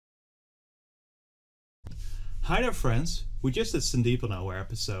Hi there, friends. We just did Sandeep on our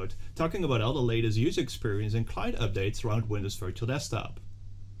episode, talking about all the latest user experience and client updates around Windows Virtual Desktop.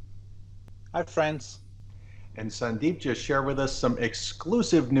 Hi, friends. And Sandeep just shared with us some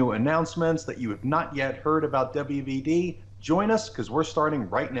exclusive new announcements that you have not yet heard about WVD. Join us because we're starting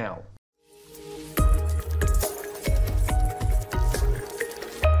right now.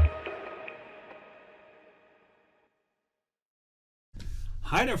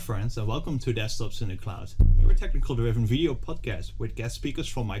 Hi there, friends, and welcome to Desktops in the Cloud, your technical-driven video podcast with guest speakers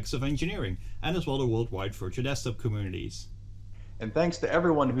from Microsoft Engineering and as well the worldwide virtual desktop communities. And thanks to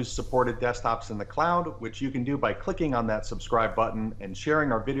everyone who's supported Desktops in the Cloud, which you can do by clicking on that subscribe button and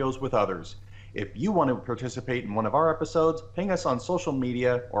sharing our videos with others. If you want to participate in one of our episodes, ping us on social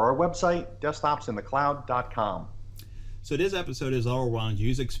media or our website, desktopsinthecloud.com. So this episode is all around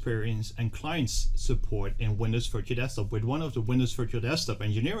user experience and clients support in Windows Virtual Desktop with one of the Windows Virtual Desktop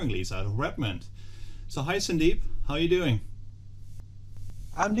engineering leads out of Redmond. So hi Sandeep, how are you doing?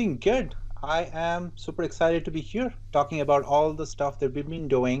 I'm doing good. I am super excited to be here talking about all the stuff that we've been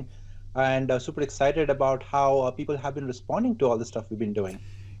doing and super excited about how people have been responding to all the stuff we've been doing.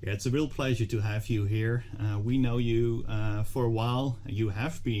 Yeah, it's a real pleasure to have you here. We know you for a while. You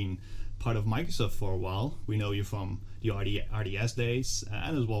have been part of Microsoft for a while. We know you from the RDS days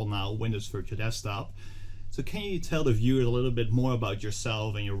and as well now Windows Virtual Desktop. So can you tell the viewers a little bit more about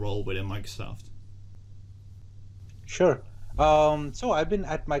yourself and your role within Microsoft? Sure. So I've been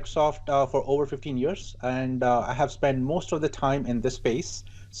at Microsoft for over 15 years and I have spent most of the time in this space.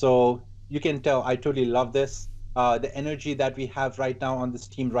 So you can tell I totally love this. The energy that we have right now on this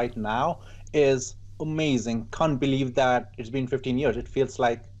team right now is amazing. Can't believe that it's been 15 years. It feels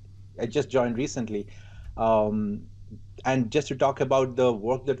like I just joined recently. And just to talk about the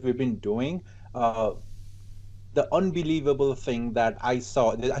work that we've been doing, the unbelievable thing that I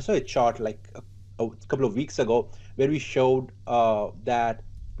saw a chart like a couple of weeks ago where we showed that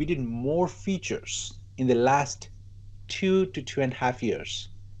we did more features in the last 2 to 2.5 years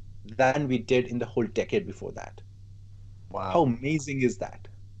than we did in the whole decade before that. Wow. How amazing is that?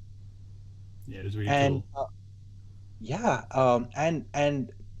 Yeah, it was really And cool.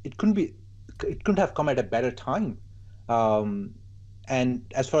 and it couldn't have come at a better time. Um, and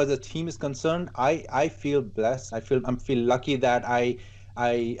as far as the team is concerned, I feel blessed. I feel lucky that I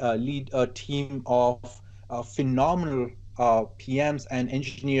lead a team of phenomenal PMs and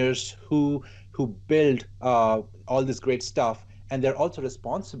engineers who build all this great stuff, and they're also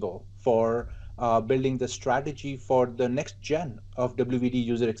responsible for building the strategy for the next gen of WVD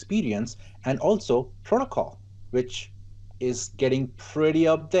user experience and also protocol, which is getting pretty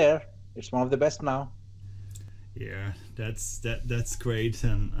up there. It's one of the best now. Yeah, that's great,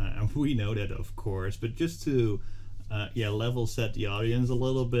 and we know that, of course. But just to level set the audience a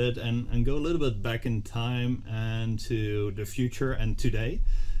little bit and go a little bit back in time and to the future and today.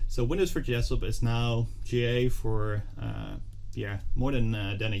 So Windows Virtual Desktop is now GA for more than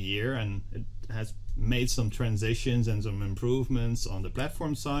a year, and it has made some transitions and some improvements on the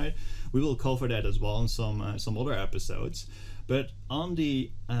platform side. We will cover that as well in some other episodes. But on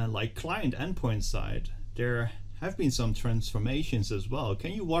the client endpoint side, there have been some transformations as well.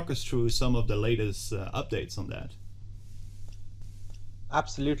 Can you walk us through some of the latest updates on that?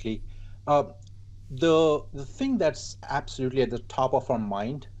 Absolutely. Uh, the thing that's absolutely at the top of our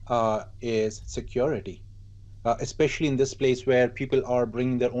mind is security. Especially in this place where people are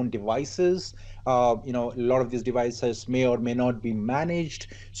bringing their own devices. A lot of these devices may or may not be managed.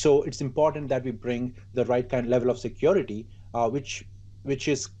 So it's important that we bring the right kind of level of security, which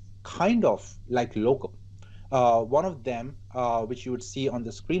is kind of like local. One of them, which you would see on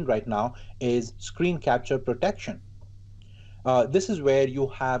the screen right now, is screen capture protection. This is where you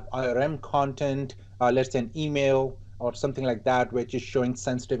have IRM content, let's say an email or something like that, which is showing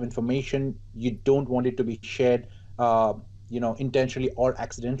sensitive information. You don't want it to be shared, intentionally or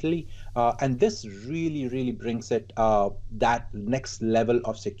accidentally. And this really, really brings it that next level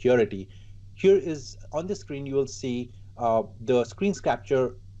of security. Here is on the screen, you will see the screen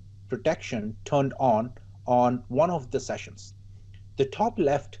capture protection turned on one of the sessions. The top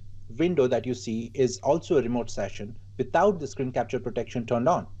left window that you see is also a remote session without the screen capture protection turned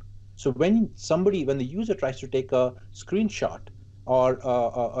on. So when the user tries to take a screenshot or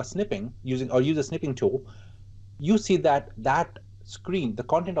a snipping use a snipping tool, you see that screen, the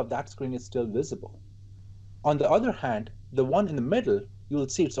content of that screen is still visible. On the other hand, the one in the middle, you will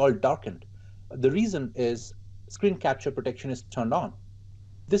see it's all darkened. The reason is screen capture protection is turned on.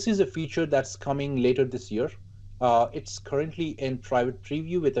 This is a feature that's coming later this year. It's currently in private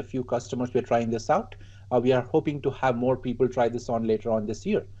preview with a few customers. We're trying this out. We are hoping to have more people try this on later on this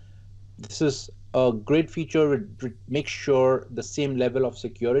year. This is a great feature would make sure the same level of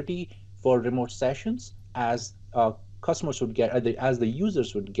security for remote sessions as customers would get, as the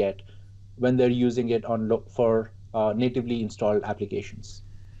users would get when they're using it for natively installed applications.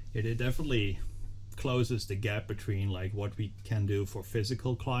 It definitely closes the gap between like what we can do for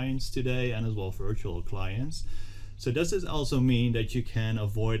physical clients today and as well virtual clients. So does this also mean that you can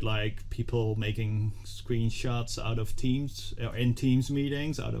avoid like people making screenshots out of Teams or in Teams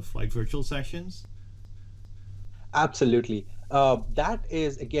meetings out of like virtual sessions? Absolutely. That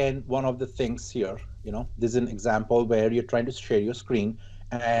is again one of the things here. This is an example where you're trying to share your screen,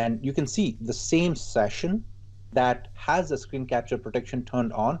 and you can see the same session that has the screen capture protection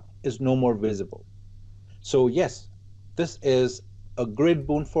turned on is no more visible. So yes, this is a great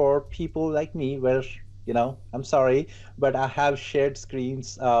boon for people like me where, I'm sorry, but I have shared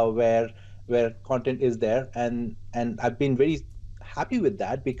screens where content is there, and I've been very happy with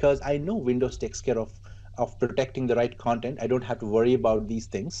that because I know Windows takes care of protecting the right content. I don't have to worry about these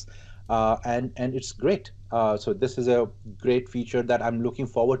things. And it's great. So this is a great feature that I'm looking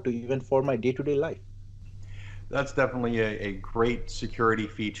forward to even for my day-to-day life. That's definitely a great security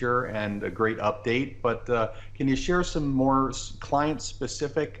feature and a great update, but can you share some more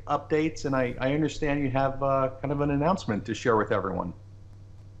client-specific updates? And I understand you have kind of an announcement to share with everyone.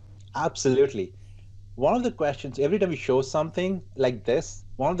 Absolutely. One of the questions, every time we show something like this,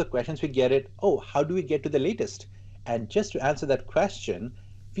 one of the questions we get it, oh, how do we get to the latest? And just to answer that question,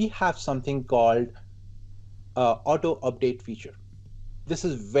 we have something called auto update feature. This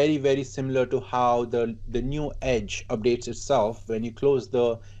is very, very similar to how the new Edge updates itself when you close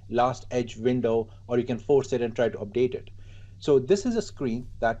the last Edge window, or you can force it and try to update it. So this is a screen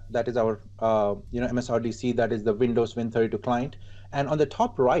that is our MSRDC, that is the Windows Win32 client. And on the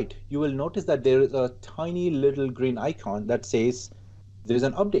top right, you will notice that there is a tiny little green icon that says there is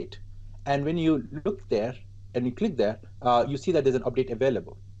an update. And when you look there and you click there, you see that there's an update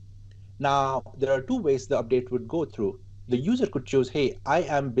available. Now, there are two ways the update would go through. The user could choose, hey, I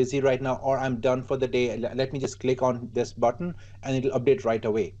am busy right now, or I'm done for the day. Let me just click on this button and it'll update right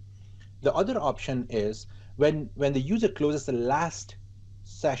away. The other option is when the user closes the last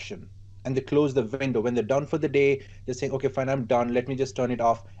session and they close the window, when they're done for the day, they're saying, okay, fine, I'm done. Let me just turn it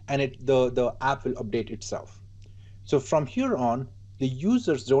off, and the app will update itself. So from here on, the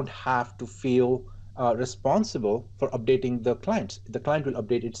users don't have to feel responsible for updating the clients. The client will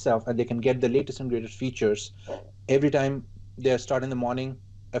update itself, and they can get the latest and greatest features every time they start in the morning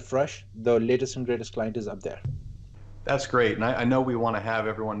afresh. The latest and greatest client is up there. That's great. And I know we want to have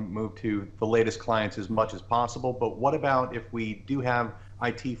everyone move to the latest clients as much as possible, but what about if we do have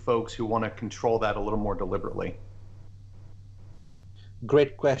IT folks who want to control that a little more deliberately?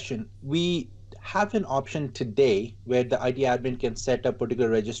 Great question. We have an option today where the IT admin can set a particular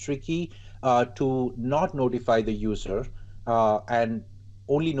registry key to not notify the user and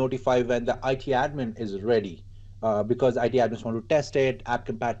only notify when the IT admin is ready, because IT admins want to test it, app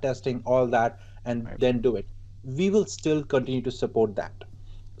compat testing, all that, and Right. then do it. We will still continue to support that.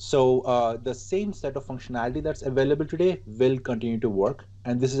 So the same set of functionality that's available today will continue to work.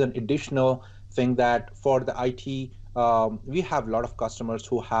 And this is an additional thing that for the IT, we have a lot of customers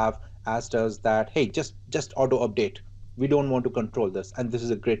who have asked us that, hey, just auto update. We don't want to control this. And this is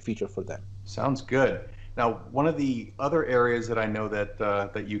a great feature for them. Sounds good. Now, one of the other areas that I know that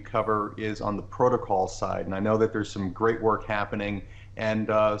that you cover is on the protocol side, and I know that there's some great work happening, and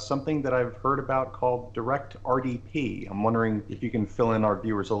something that I've heard about called direct RDP. I'm wondering if you can fill in our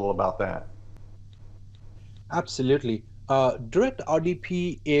viewers a little about that. Absolutely. Direct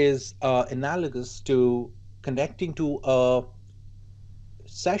RDP is analogous to connecting to a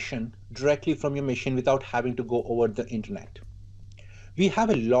session directly from your machine without having to go over the internet. We have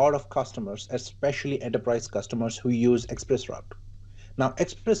a lot of customers, especially enterprise customers, who use ExpressRoute. Now,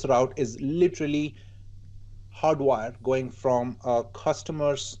 ExpressRoute is literally hardwired going from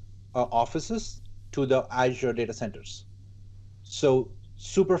customers' offices to the Azure data centers. So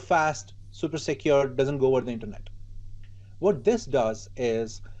super fast, super secure, doesn't go over the internet. What this does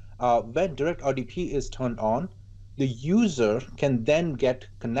is when direct RDP is turned on, the user can then get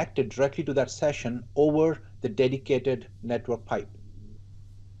connected directly to that session over the dedicated network pipe.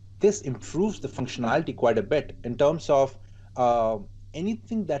 This improves the functionality quite a bit in terms of uh,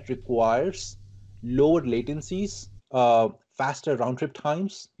 anything that requires lower latencies, faster round trip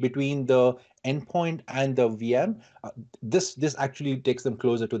times between the endpoint and the VM. This actually takes them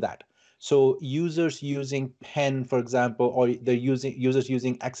closer to that. So users using Pen, for example, or the users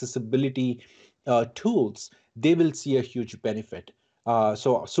using accessibility tools, they will see a huge benefit.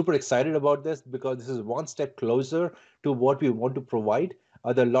 So super excited about this because this is one step closer to what we want to provide.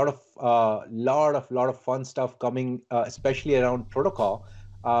 There are a lot of fun stuff coming, especially around protocol,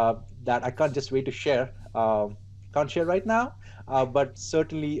 that I can't just wait to share. Can't share right now, but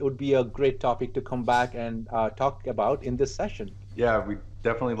certainly it would be a great topic to come back and talk about in this session. Yeah, we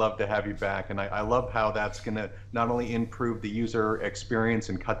definitely love to have you back. And I love how that's going to not only improve the user experience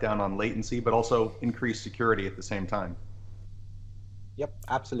and cut down on latency, but also increase security at the same time. Yep,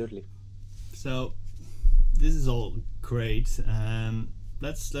 absolutely. So this is all great.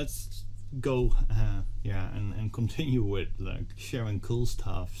 Let's go and continue with like sharing cool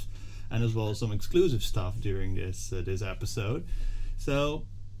stuff and as well as some exclusive stuff during this episode. So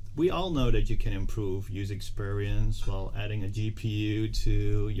we all know that you can improve user experience while adding a GPU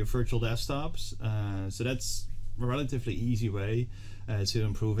to your virtual desktops. So that's a relatively easy way to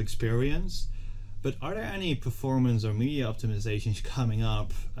improve experience. But are there any performance or media optimizations coming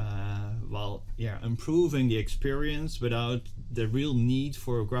up while improving the experience without the real need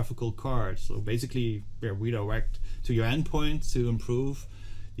for a graphical card? So basically, redirect to your endpoint to improve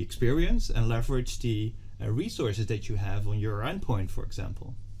the experience and leverage the resources that you have on your endpoint, for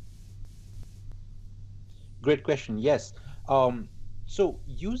example. Great question. Yes. So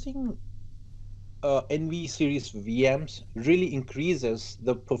using NV series VMs really increases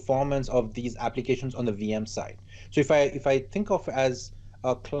the performance of these applications on the VM side. So if I think of as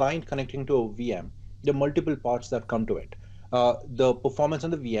a client connecting to a VM, there are multiple parts that come to it. The performance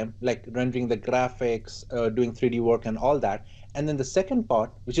on the VM, like rendering the graphics, doing 3D work and all that. And then the second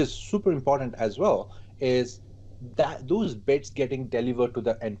part, which is super important as well, is that those bits getting delivered to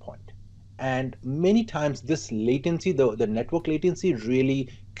the endpoint. And many times this latency, the network latency really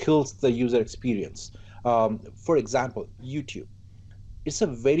kills the user experience. For example, YouTube. It's a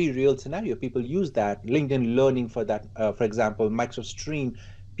very real scenario. People use that. LinkedIn Learning for that, for example, Microsoft Stream.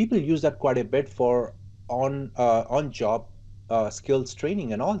 People use that quite a bit for on job skills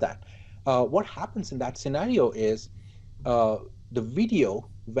training and all that. What happens in that scenario is uh, the video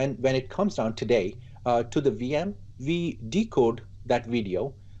when it comes down today to the VM, we decode that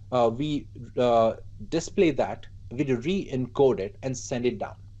video, we display that, we re-encode it and send it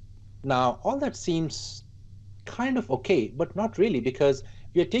down. Now, all that seems kind of okay, but not really, because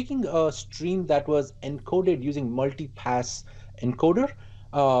we are taking a stream that was encoded using multi-pass encoder,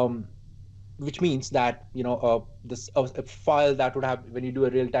 um, which means that this a file that would have, when you do a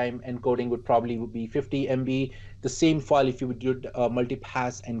real-time encoding, would probably be 50 MB. The same file, if you would do a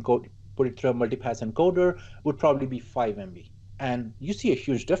multi-pass encode, put it through a multi-pass encoder, would probably be 5 MB. And you see a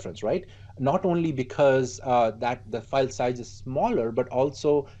huge difference, right? Not only because that the file size is smaller, but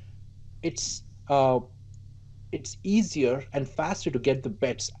also it's uh, it's easier and faster to get the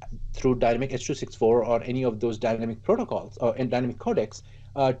bits through dynamic H.264 or any of those dynamic protocols or in dynamic codecs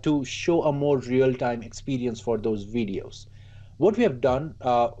to show a more real-time experience for those videos. What we have done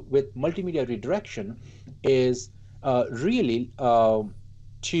with multimedia redirection is really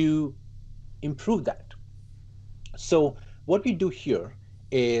to improve that. So what we do here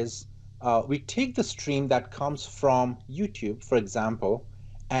is we take the stream that comes from YouTube, for example,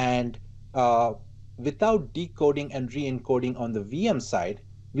 and uh, without decoding and re-encoding on the VM side,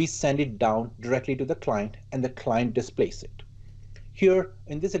 we send it down directly to the client and the client displays it. Here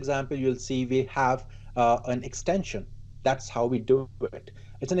in this example, you'll see we have an extension. That's how we do it.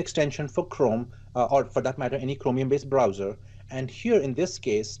 It's an extension for Chrome or for that matter, any Chromium-based browser. And here in this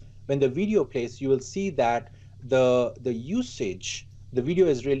case, when the video plays, you will see that the usage, the video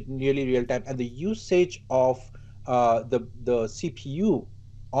is nearly real time, and the usage of the CPU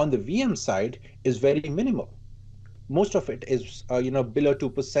on the VM side is very minimal. Most of it is below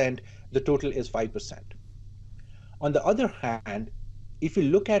 2%. The total is 5%. On the other hand, if you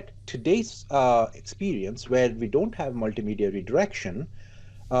look at today's experience where we don't have multimedia redirection,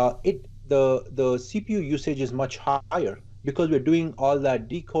 the CPU usage is much higher because we're doing all that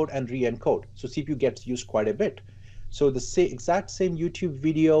decode and re-encode. So CPU gets used quite a bit. So the exact same YouTube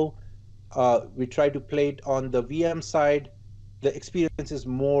video, we try to play it on the VM side. The experience is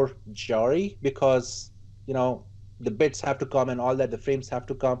more jarry because the bits have to come and all that, the frames have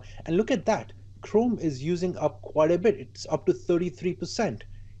to come. And look at that. Chrome is using up quite a bit. It's up to 33%.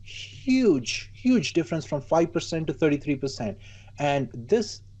 Huge difference from 5% to 33%. And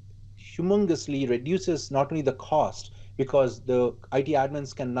this humongously reduces not only the cost, because the IT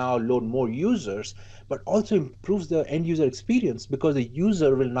admins can now load more users, but also improves the end user experience because the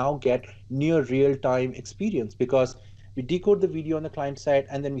user will now get near real-time experience because we decode the video on the client side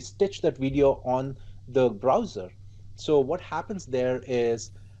and then we stitch that video on the browser. So what happens there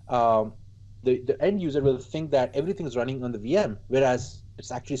is the end user will think that everything is running on the VM, whereas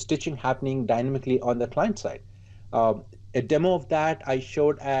it's actually stitching happening dynamically on the client side. A demo of that I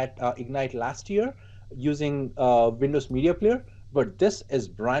showed at Ignite last year using Windows Media Player, but this is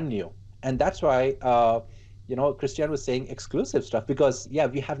brand new. And that's why, Christian was saying exclusive stuff because, yeah,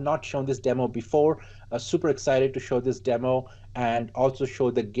 we have not shown this demo before. Super excited to show this demo and also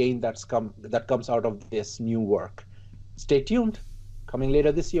show the gain that comes out of this new work. Stay tuned. Coming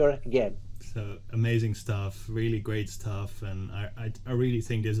later this year again. So amazing stuff, really great stuff, and I really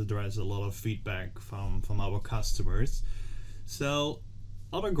think this addresses a lot of feedback from our customers. So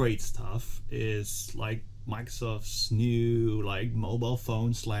other great stuff is like Microsoft's new like mobile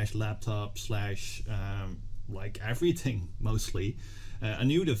phone slash laptop slash like everything mostly. A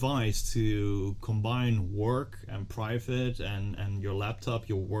new device to combine work and private and your laptop,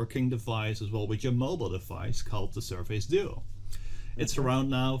 your working device as well with your mobile device called the Surface Duo. It's around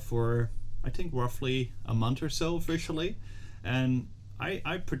now for I think roughly a month or so officially, and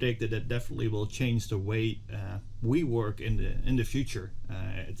I predict that it definitely will change the way we work in the future.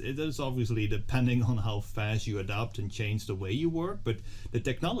 It is obviously depending on how fast you adapt and change the way you work, but the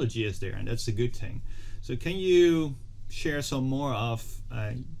technology is there, and that's a good thing. So can you share some more of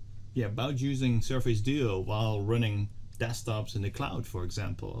about using Surface Duo while running desktops in the cloud, for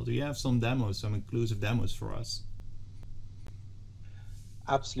example? Do you have some demos, some inclusive demos for us?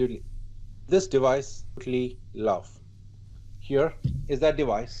 Absolutely. This device I totally love. Here is that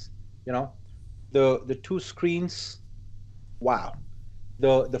device. The two screens. Wow.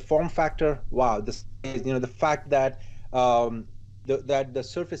 The form factor. Wow. The fact that the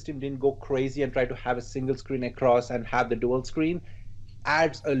Surface team didn't go crazy and try to have a single screen across and have the dual screen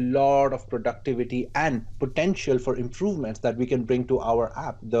adds a lot of productivity and potential for improvements that we can bring to our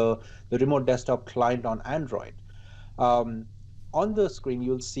app, the remote desktop client on Android. On the screen,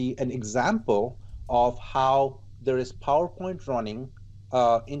 you'll see an example of how there is PowerPoint running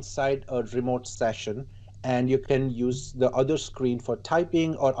inside a remote session, and you can use the other screen for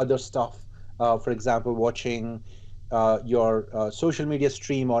typing or other stuff. For example, watching your social media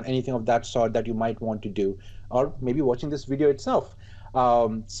stream or anything of that sort that you might want to do, or maybe watching this video itself.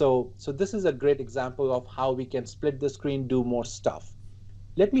 So this is a great example of how we can split the screen, do more stuff.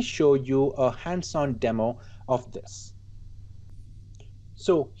 Let me show you a hands-on demo of this.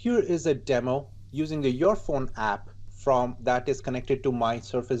 So here is a demo using the Your Phone app that is connected to my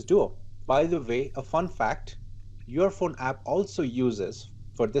Surface Duo. By the way, a fun fact, Your Phone app also uses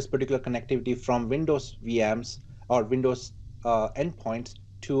for this particular connectivity from Windows VMs or Windows endpoints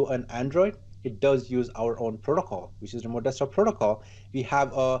to an Android. It does use our own protocol, which is Remote Desktop Protocol. We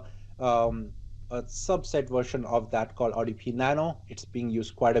have a subset version of that called RDP Nano. It's being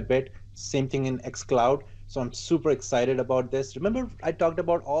used quite a bit. Same thing in xCloud. So I'm super excited about this. Remember, I talked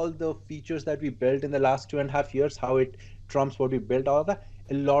about all the features that we built in the last 2.5 years, how it trumps what we built, all of that.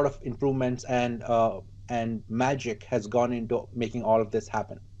 A lot of improvements and magic has gone into making all of this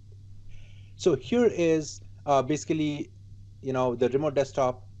happen. So here is basically, the remote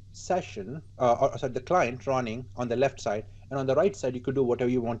desktop session, the client running on the left side, and on the right side, you could do whatever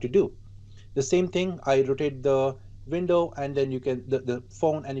you want to do. The same thing, I rotate the window and then you can the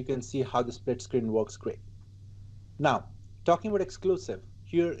phone, and you can see how the split screen works great. Now, talking about exclusive,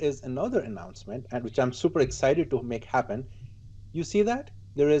 here is another announcement, and which I'm super excited to make happen. You see that?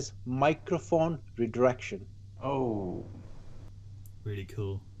 There is microphone redirection. Oh. Really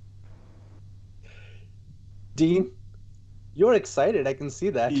cool. Dean, you're excited. I can see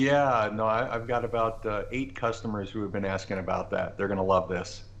that. Yeah, no, I've got about 8 customers who have been asking about that. They're going to love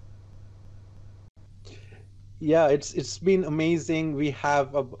this. Yeah, it's been amazing. We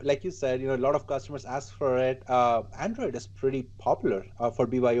have, like you said, a lot of customers ask for it. Android is pretty popular for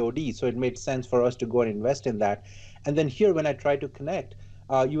BYOD, so it made sense for us to go and invest in that. And then here, when I try to connect,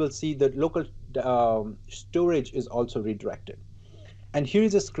 you will see that local storage is also redirected. And here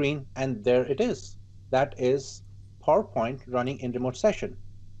is a screen, and there it is. That is PowerPoint running in remote session.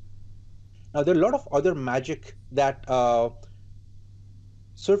 Now, there are a lot of other magic that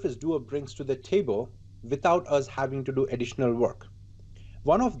Surface Duo brings to the table without us having to do additional work.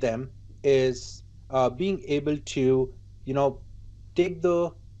 One of them is being able to, take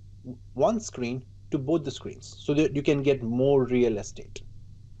the one screen to both the screens so that you can get more real estate.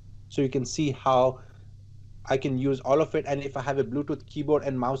 So you can see how I can use all of it. And if I have a Bluetooth keyboard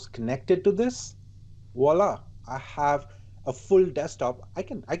and mouse connected to this, voila, I have a full desktop. I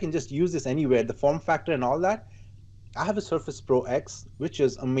can just use this anywhere, the form factor and all that. I have a Surface Pro X, which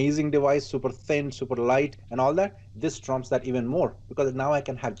is amazing device, super thin, super light, and all that. This trumps that even more because now I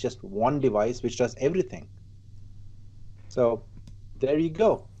can have just one device which does everything. So there you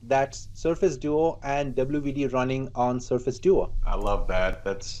go. That's Surface Duo and WVD running on Surface Duo. I love that.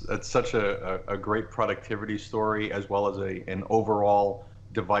 That's such a great productivity story, as well as an overall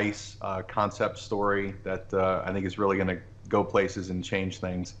device concept story that I think is really going to go places and change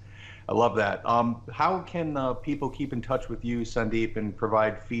things. I love that. How can people keep in touch with you, Sandeep, and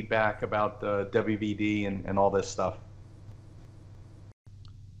provide feedback about WVD and all this stuff?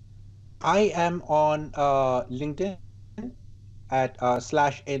 I am on LinkedIn at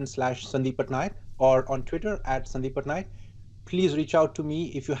 /n/Sandeep Patnaik, or on Twitter at Sandeep Patnaik. Please reach out to me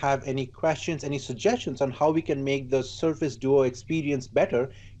if you have any questions, any suggestions on how we can make the Surface Duo experience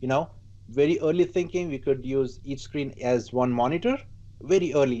better. You know, very early thinking, we could use each screen as one monitor.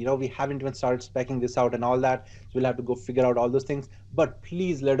 Very early, we haven't even started specking this out and all that. So we'll have to go figure out all those things. But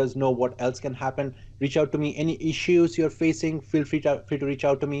please let us know what else can happen. Reach out to me. Any issues you're facing, feel free to reach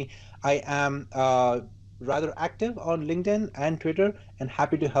out to me. I am rather active on LinkedIn and Twitter and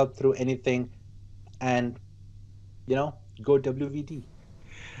happy to help through anything. And go WVD.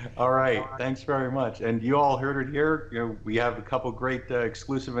 All right, thanks very much. And you all heard it here. We have a couple great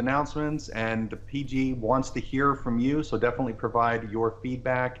exclusive announcements, and the PG wants to hear from you, so definitely provide your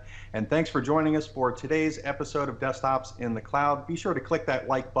feedback. And thanks for joining us for today's episode of Desktops in the Cloud. Be sure to click that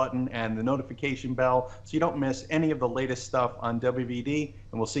like button and the notification bell so you don't miss any of the latest stuff on WVD,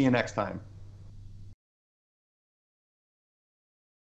 and we'll see you next time.